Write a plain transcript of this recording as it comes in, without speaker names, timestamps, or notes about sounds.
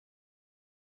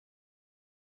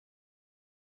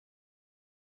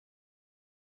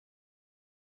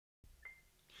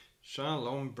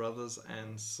Shalom, brothers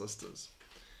and sisters.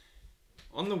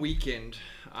 On the weekend,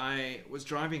 I was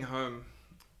driving home,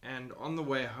 and on the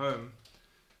way home,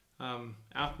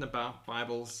 out and about,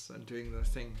 Bibles and doing the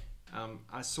thing,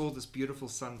 I saw this beautiful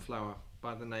sunflower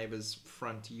by the neighbor's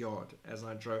front yard as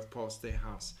I drove past their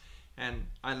house. And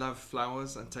I love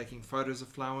flowers and taking photos of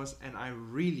flowers, and I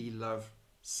really love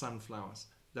sunflowers.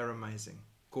 They're amazing,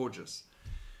 gorgeous.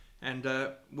 And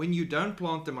when you don't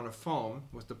plant them on a farm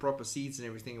with the proper seeds and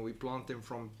everything, and we plant them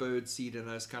from bird seed and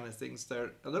those kind of things,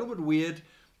 they're a little bit weird.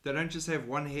 They don't just have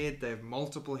one head, they have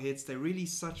multiple heads. They're really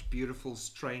such beautiful,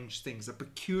 strange things. A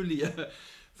peculiar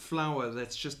flower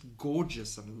that's just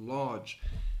gorgeous and large.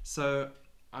 So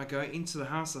I go into the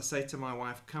house, I say to my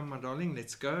wife, "Come, my darling,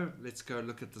 let's go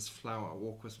look at this flower,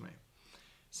 walk with me."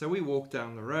 So we walk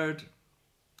down the road.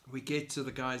 We get to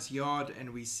the guy's yard and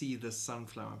we see this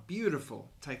sunflower.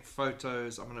 Beautiful. Take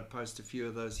photos. I'm going to post a few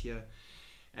of those here.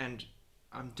 And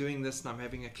I'm doing this and I'm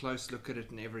having a close look at it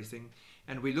and everything.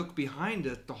 And we look behind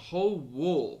it. The whole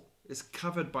wall is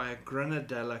covered by a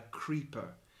grenadella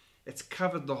creeper. It's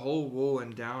covered the whole wall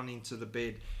and down into the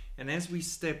bed. And as we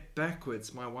step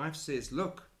backwards, my wife says,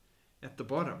 "Look at the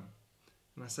bottom."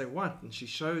 And I say, "What?" And she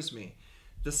shows me.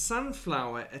 The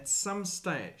sunflower at some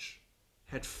stage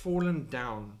had fallen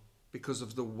down because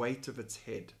of the weight of its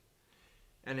head,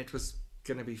 and it was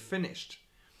going to be finished.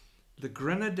 The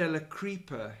grenadella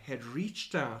creeper had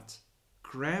reached out,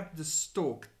 grabbed the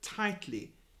stalk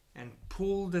tightly, and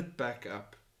pulled it back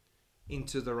up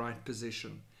into the right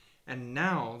position. And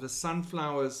now the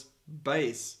sunflower's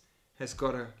base has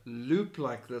got a loop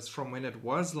like this from when it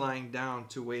was lying down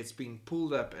to where it's been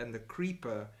pulled up, and the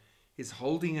creeper is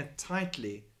holding it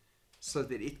tightly so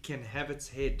that it can have its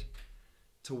head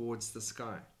towards the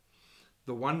sky.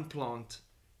 The one plant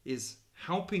is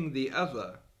helping the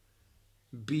other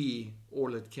be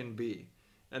all it can be.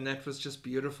 And that was just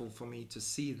beautiful for me to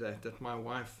see that my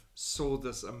wife saw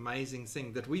this amazing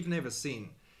thing that we've never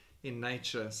seen in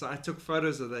nature. So I took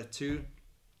photos of that too.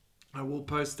 I will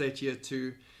post that here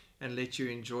too and let you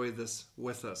enjoy this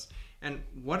with us. And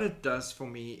what it does for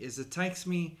me is it takes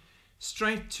me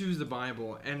straight to the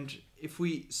Bible. And if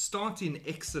we start in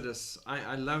Exodus,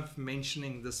 I love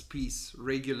mentioning this piece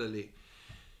regularly.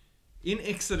 In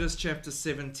Exodus chapter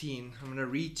 17, I'm going to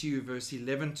read to you verse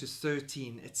 11 to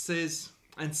 13. It says,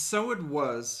 "And so it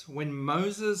was when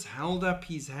Moses held up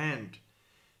his hand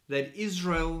that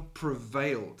Israel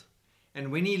prevailed.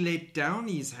 And when he let down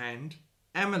his hand,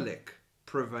 Amalek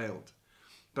prevailed.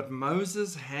 But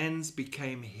Moses' hands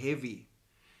became heavy.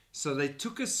 So they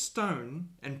took a stone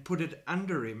and put it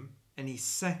under him, and he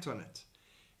sat on it.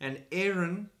 And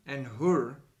Aaron and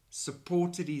Hur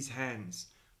supported his hands,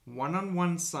 one on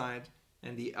one side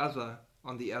and the other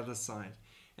on the other side.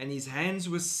 And his hands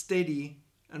were steady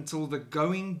until the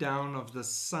going down of the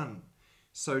sun.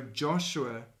 So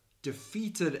Joshua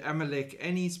defeated Amalek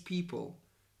and his people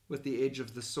with the edge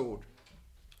of the sword."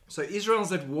 So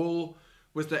Israel's at war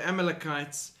with the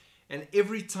Amalekites. And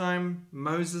every time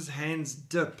Moses' hands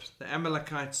dip, the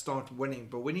Amalekites start winning.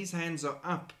 But when his hands are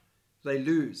up, they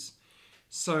lose.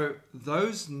 So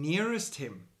those nearest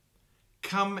him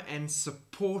come and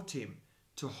support him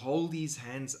to hold his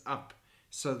hands up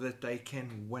so that they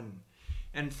can win.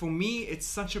 And for me, it's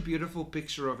such a beautiful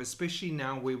picture of, especially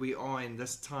now where we are in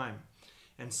this time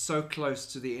and so close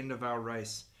to the end of our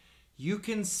race. You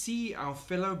can see our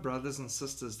fellow brothers and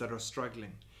sisters that are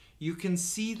struggling. You can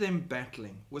see them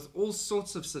battling with all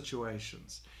sorts of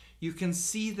situations. You can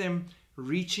see them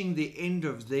reaching the end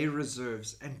of their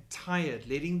reserves and tired,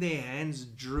 letting their hands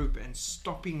droop and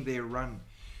stopping their run.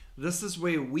 This is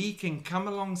where we can come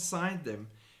alongside them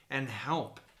and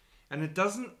help. And it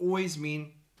doesn't always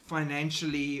mean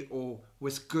financially or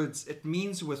with goods. It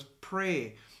means with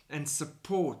prayer and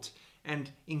support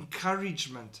and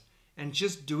encouragement and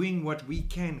just doing what we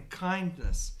can,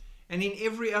 kindness. And in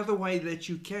every other way that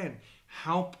you can,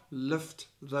 help lift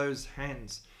those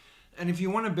hands. And if you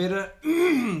want a better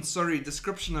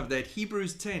description of that,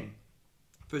 Hebrews 10,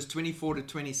 verse 24 to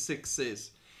 26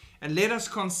 says, "And let us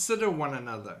consider one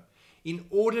another in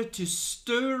order to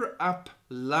stir up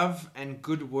love and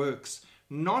good works,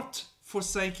 not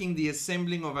forsaking the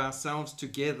assembling of ourselves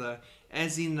together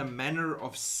as in the manner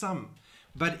of some,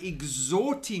 but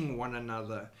exhorting one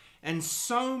another, and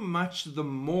so much the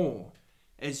more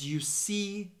as you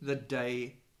see the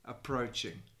day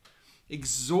approaching."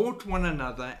 Exhort one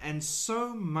another, and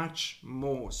so much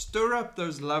more. Stir up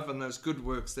those love and those good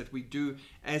works that we do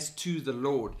as to the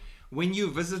Lord. When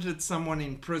you visited someone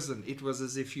in prison, it was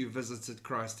as if you visited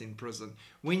Christ in prison.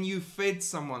 When you fed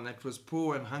someone that was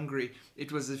poor and hungry,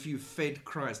 it was as if you fed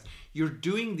Christ. You're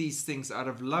doing these things out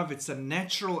of love. It's a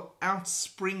natural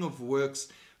outspring of works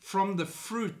from the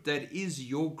fruit that is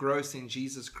your growth in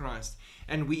Jesus Christ.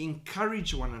 And we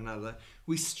encourage one another.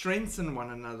 We strengthen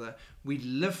one another. We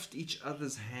lift each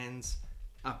other's hands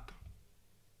up.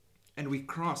 And we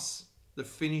cross the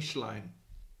finish line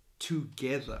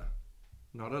together,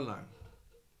 not alone.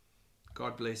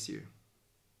 God bless you,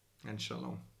 and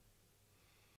shalom.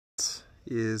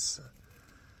 Is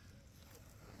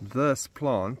this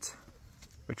plant,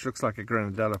 which looks like a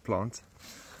granadella plant,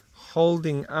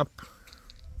 holding up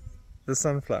the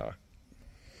sunflower.